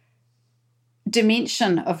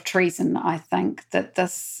dimension of treason, I think, that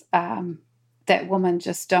this that women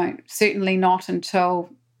just don't, certainly not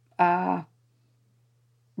until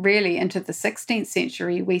really into the 16th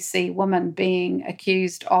century, we see women being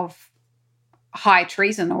accused of high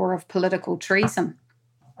treason or of political treason.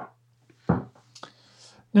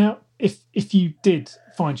 Now, if you did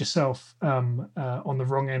find yourself on the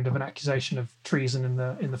wrong end of an accusation of treason in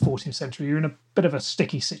the 14th century, you're in a bit of a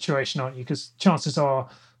sticky situation, aren't you? Because chances are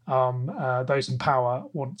those in power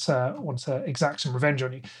want to exact some revenge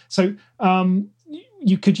on you. So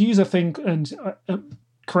you could use a thing, and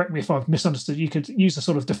correct me if I've misunderstood, you could use a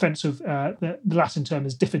sort of defensive, the Latin term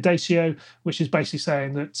is diffidatio, which is basically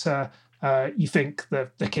saying that you think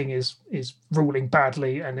that the king is ruling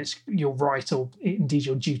badly and it's your right or indeed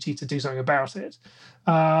your duty to do something about it.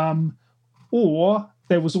 Or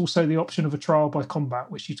there was also the option of a trial by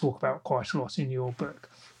combat, which you talk about quite a lot in your book.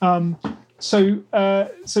 So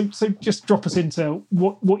just drop us into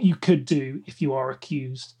what you could do if you are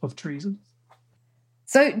accused of treason.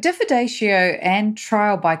 So diffidatio and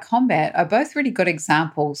trial by combat are both really good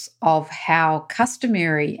examples of how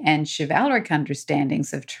customary and chivalric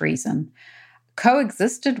understandings of treason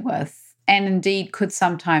coexisted with, and indeed could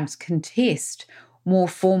sometimes contest, more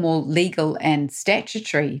formal legal and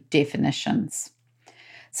statutory definitions.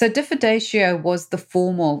 So diffidatio was the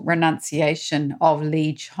formal renunciation of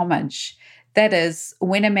liege homage. That is,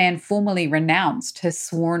 when a man formally renounced his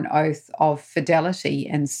sworn oath of fidelity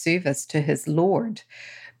and service to his lord,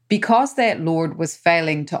 because that lord was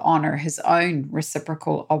failing to honour his own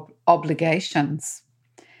reciprocal obligations.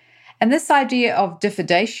 And this idea of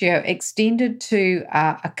diffidatio extended to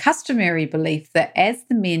a customary belief that as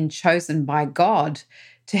the men chosen by God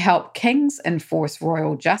to help kings enforce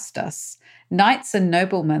royal justice, knights and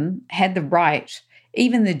noblemen had the right,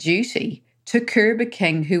 even the duty, to curb a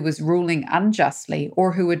king who was ruling unjustly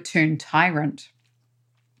or who had turned tyrant.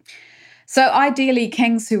 So ideally,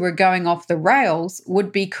 kings who were going off the rails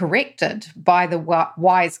would be corrected by the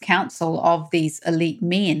wise counsel of these elite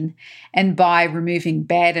men and by removing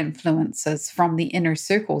bad influences from the inner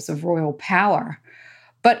circles of royal power.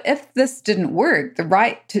 But if this didn't work, the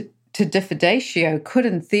right to diffidatio could,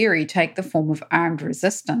 in theory, take the form of armed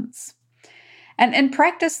resistance. And in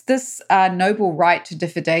practice, this noble right to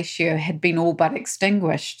diffidatio had been all but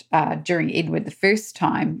extinguished during Edward I's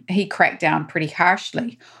time. He cracked down pretty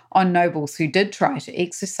harshly on nobles who did try to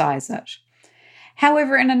exercise it.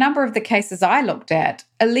 However, in a number of the cases I looked at,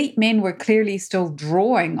 elite men were clearly still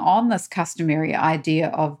drawing on this customary idea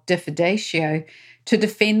of diffidatio to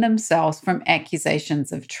defend themselves from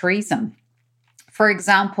accusations of treason. For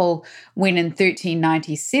example, when in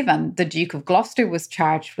 1397, the Duke of Gloucester was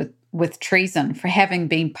charged with treason for having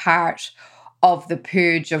been part of the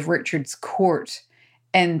purge of Richard's court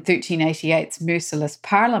in 1388's merciless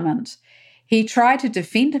parliament, he tried to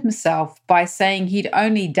defend himself by saying he'd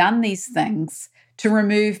only done these things to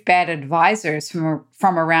remove bad advisors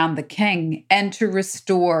from around the king and to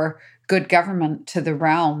restore good government to the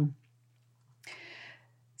realm.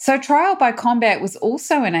 So trial by combat was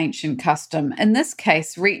also an ancient custom, in this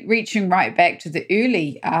case reaching right back to the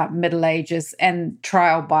early Middle Ages and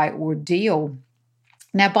trial by ordeal.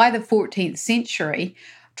 Now, by the 14th century,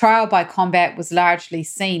 trial by combat was largely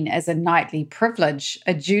seen as a knightly privilege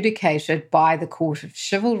adjudicated by the court of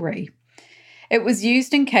chivalry. It was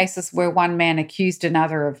used in cases where one man accused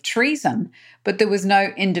another of treason, but there was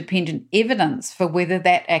no independent evidence for whether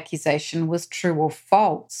that accusation was true or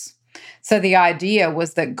false. So the idea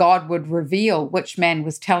was that God would reveal which man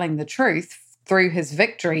was telling the truth through his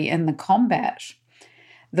victory in the combat.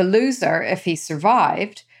 The loser, if he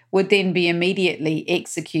survived, would then be immediately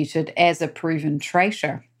executed as a proven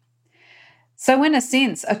traitor. So in a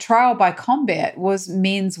sense, a trial by combat was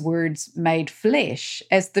men's words made flesh,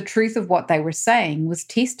 as the truth of what they were saying was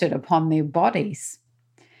tested upon their bodies.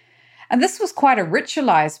 And this was quite a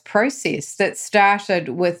ritualized process that started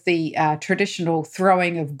with the traditional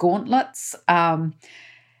throwing of gauntlets.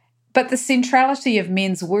 But the centrality of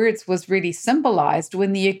men's words was really symbolized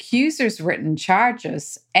when the accuser's written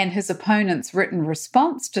charges and his opponent's written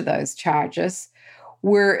response to those charges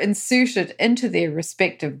were inserted into their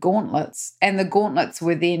respective gauntlets, and the gauntlets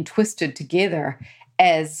were then twisted together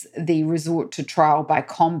as the resort to trial by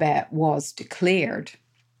combat was declared.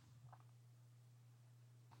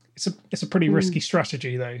 It's a pretty risky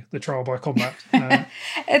strategy, though, the trial by combat.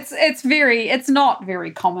 It's not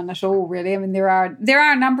very common at all, really. I mean, there are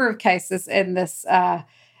a number of cases in this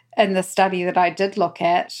study that I did look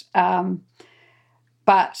at,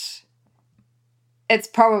 but it's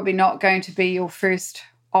probably not going to be your first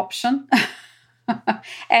option.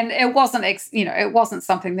 And it wasn't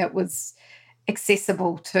something that was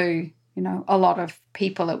accessible to a lot of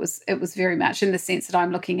people. It was very much, in the sense that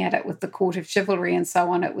I'm looking at it with the court of chivalry and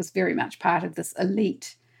so on, it was very much part of this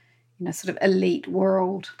elite, sort of elite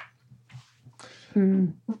world.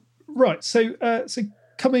 Right. So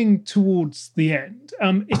coming towards the end,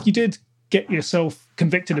 if you did get yourself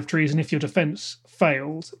convicted of treason, if your defence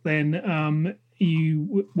failed, then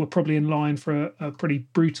you were probably in line for a pretty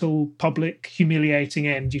brutal, public, humiliating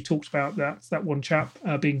end. You talked about that one chap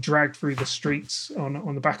being dragged through the streets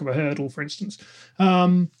on the back of a hurdle, for instance.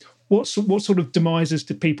 What sort of demises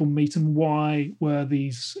did people meet, and why were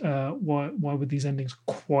these endings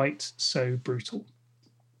quite so brutal?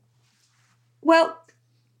 Well,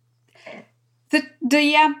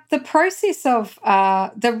 the process of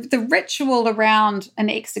the ritual around an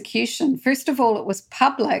execution, first of all, it was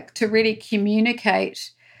public to really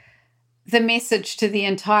communicate the message to the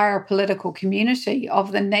entire political community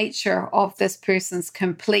of the nature of this person's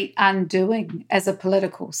complete undoing as a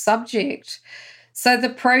political subject. So the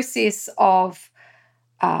process of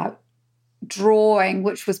drawing,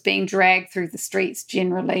 which was being dragged through the streets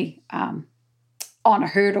generally on a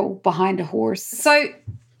hurdle behind a horse. So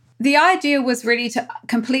the idea was really to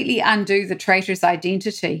completely undo the traitor's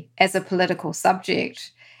identity as a political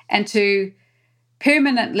subject and to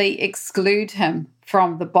permanently exclude him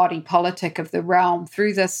from the body politic of the realm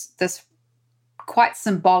through this quite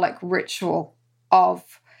symbolic ritual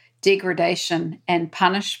of degradation and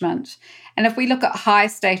punishment. And if we look at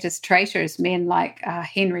high-status traitors, men like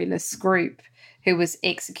Henry Le Scroop, who was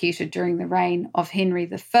executed during the reign of Henry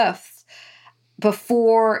V,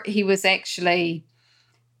 before he was actually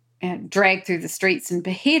dragged through the streets and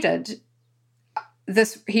beheaded,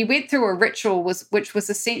 he went through a ritual which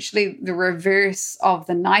was essentially the reverse of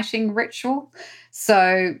the knighting ritual.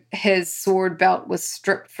 So his sword belt was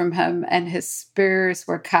stripped from him and his spurs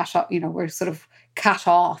were cut off, were sort of cut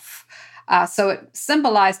off. So it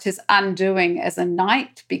symbolized his undoing as a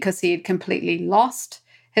knight because he had completely lost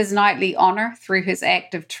his knightly honor through his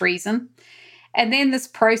act of treason. And then this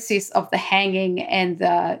process of the hanging and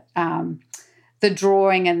the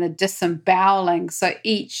drawing and the disemboweling. So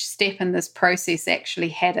each step in this process actually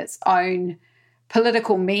had its own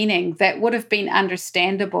political meaning that would have been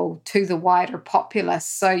understandable to the wider populace.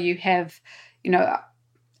 So you have,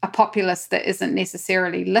 a populace that isn't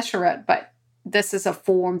necessarily literate, but this is a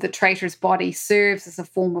form, the traitor's body serves as a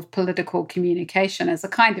form of political communication, as a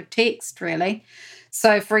kind of text, really.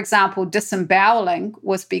 So, for example, disemboweling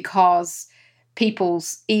was because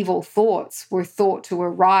people's evil thoughts were thought to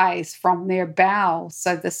arise from their bowels.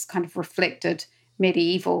 So this kind of reflected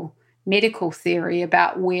medieval medical theory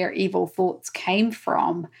about where evil thoughts came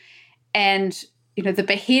from. And, the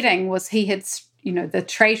beheading was the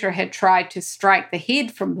traitor had tried to strike the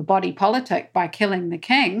head from the body politic by killing the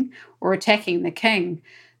king or attacking the king.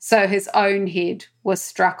 So his own head was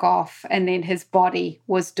struck off and then his body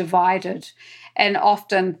was divided. And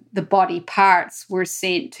often the body parts were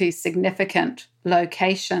sent to significant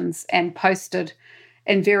locations and posted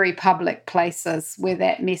in very public places where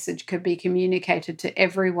that message could be communicated to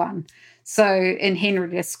everyone. So in Henry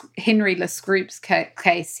Le Scroop's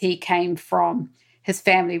case, his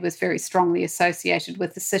family was very strongly associated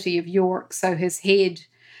with the city of York. So his head,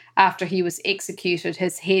 after he was executed,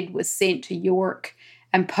 his head was sent to York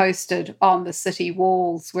and posted on the city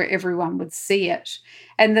walls where everyone would see it.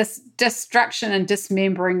 And this destruction and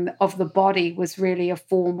dismembering of the body was really a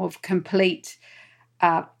form of complete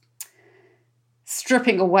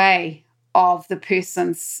stripping away of the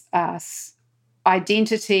person's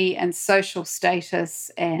identity and social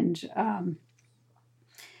status and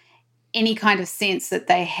any kind of sense that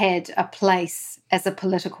they had a place as a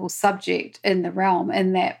political subject in the realm,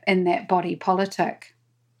 in that body politic.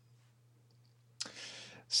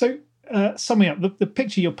 So, summing up, the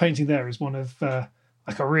picture you're painting there is one of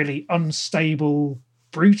like a really unstable,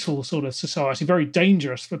 brutal sort of society, very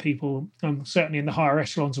dangerous for people, certainly in the higher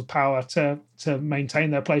echelons of power, to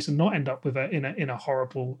maintain their place and not end up with in a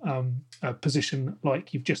horrible position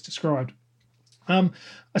like you've just described. I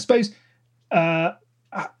suppose,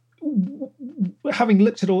 having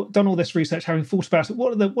done all this research, having thought about it,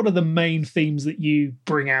 what are the main themes that you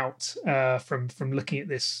bring out from looking at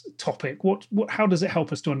this topic? How does it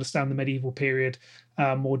help us to understand the medieval period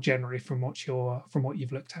more generally from what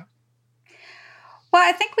you've looked at? Well,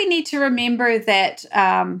 I think we need to remember that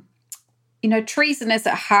treason is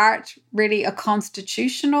at heart really a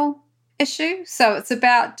constitutional issue. So it's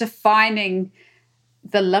about defining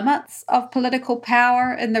the limits of political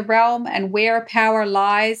power in the realm and where power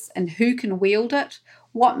lies and who can wield it,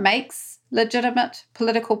 what makes legitimate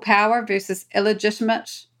political power versus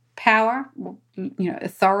illegitimate power,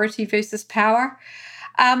 authority versus power.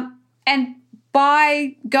 And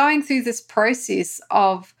by going through this process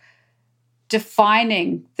of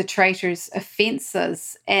defining the traitor's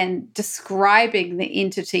offences and describing the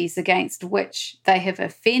entities against which they have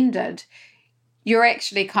offended, you're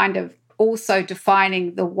actually kind of also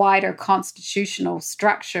defining the wider constitutional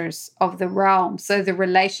structures of the realm. So the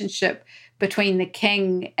relationship between the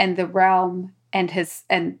king and the realm and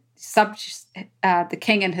the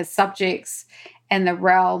king and his subjects and the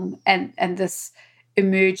realm and this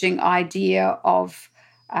emerging idea of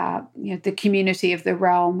the community of the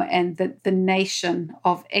realm and the nation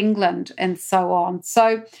of England and so on.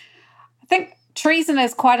 So I think treason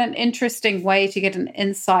is quite an interesting way to get an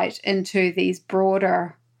insight into these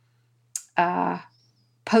broader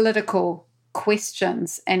political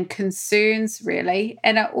questions and concerns, really.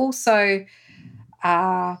 And it also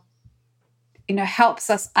helps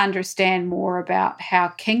us understand more about how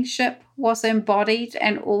kingship was embodied,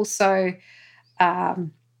 and also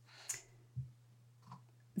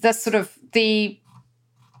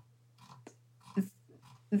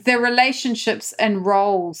the relationships and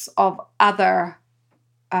roles of other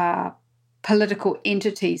political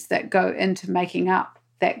entities that go into making up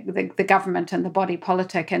the government and the body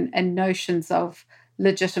politic, and notions of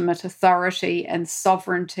legitimate authority and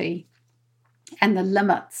sovereignty and the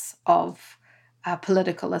limits of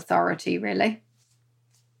political authority, really.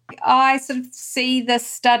 I sort of see this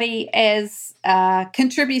study as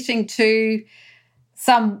contributing to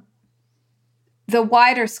the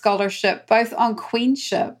wider scholarship, both on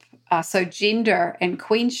queenship, so gender and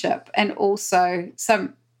queenship, and also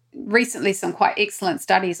recently some quite excellent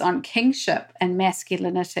studies on kingship and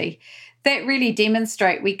masculinity that really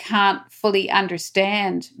demonstrate we can't fully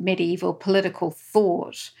understand medieval political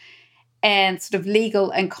thought and sort of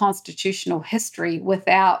legal and constitutional history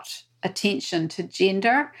without attention to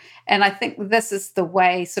gender. And I think this is the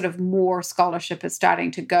way sort of more scholarship is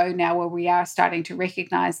starting to go now, where we are starting to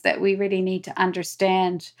recognize that we really need to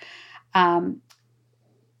understand,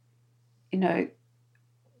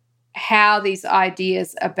 how these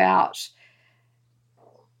ideas about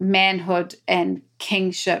manhood and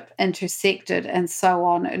kingship intersected and so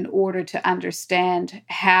on, in order to understand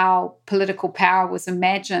how political power was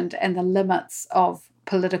imagined and the limits of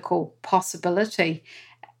political possibility,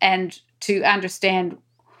 and to understand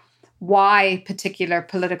why particular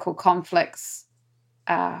political conflicts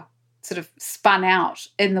sort of spun out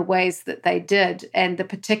in the ways that they did, and the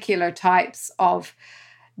particular types of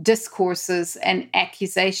discourses and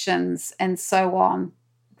accusations and so on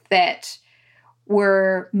that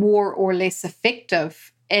were more or less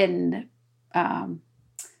effective in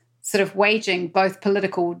sort of waging both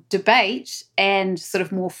political debate and sort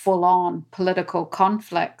of more full-on political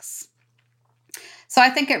conflicts. So I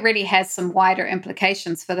think it really has some wider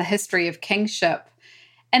implications for the history of kingship,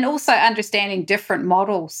 and also understanding different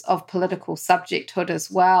models of political subjecthood as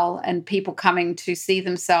well, and people coming to see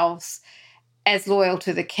themselves as loyal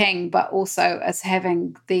to the king, but also as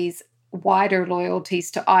having these wider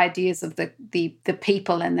loyalties to ideas of the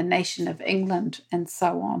people and the nation of England and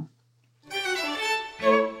so on.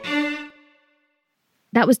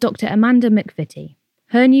 That was Dr. Amanda McVitie.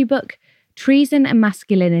 Her new book, Treason and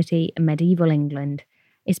Masculinity in Medieval England,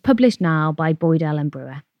 is published now by Boydell and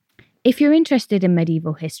Brewer. If you're interested in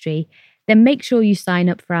medieval history, then make sure you sign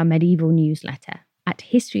up for our medieval newsletter at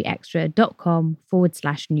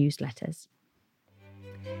historyextra.com/newsletters.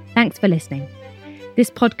 Thanks for listening. This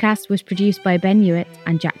podcast was produced by Ben Hewitt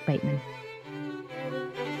and Jack Bateman.